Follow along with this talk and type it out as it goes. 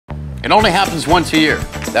It only happens once a year.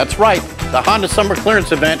 That's right, the Honda Summer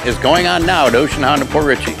Clearance event is going on now at Ocean Honda Port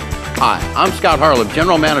Richey. Hi, I'm Scott Harleb,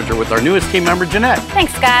 General Manager with our newest team member, Jeanette.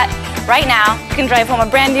 Thanks, Scott. Right now, you can drive home a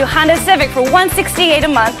brand new Honda Civic for $168 a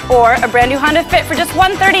month or a brand new Honda Fit for just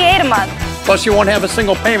 $138 a month. Plus, you won't have a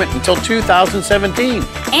single payment until 2017.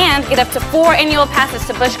 And get up to 4 annual passes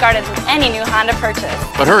to Busch Gardens with any new Honda purchase.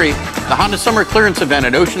 But hurry, the Honda Summer Clearance event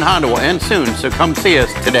at Ocean Honda will end soon, so come see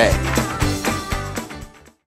us today.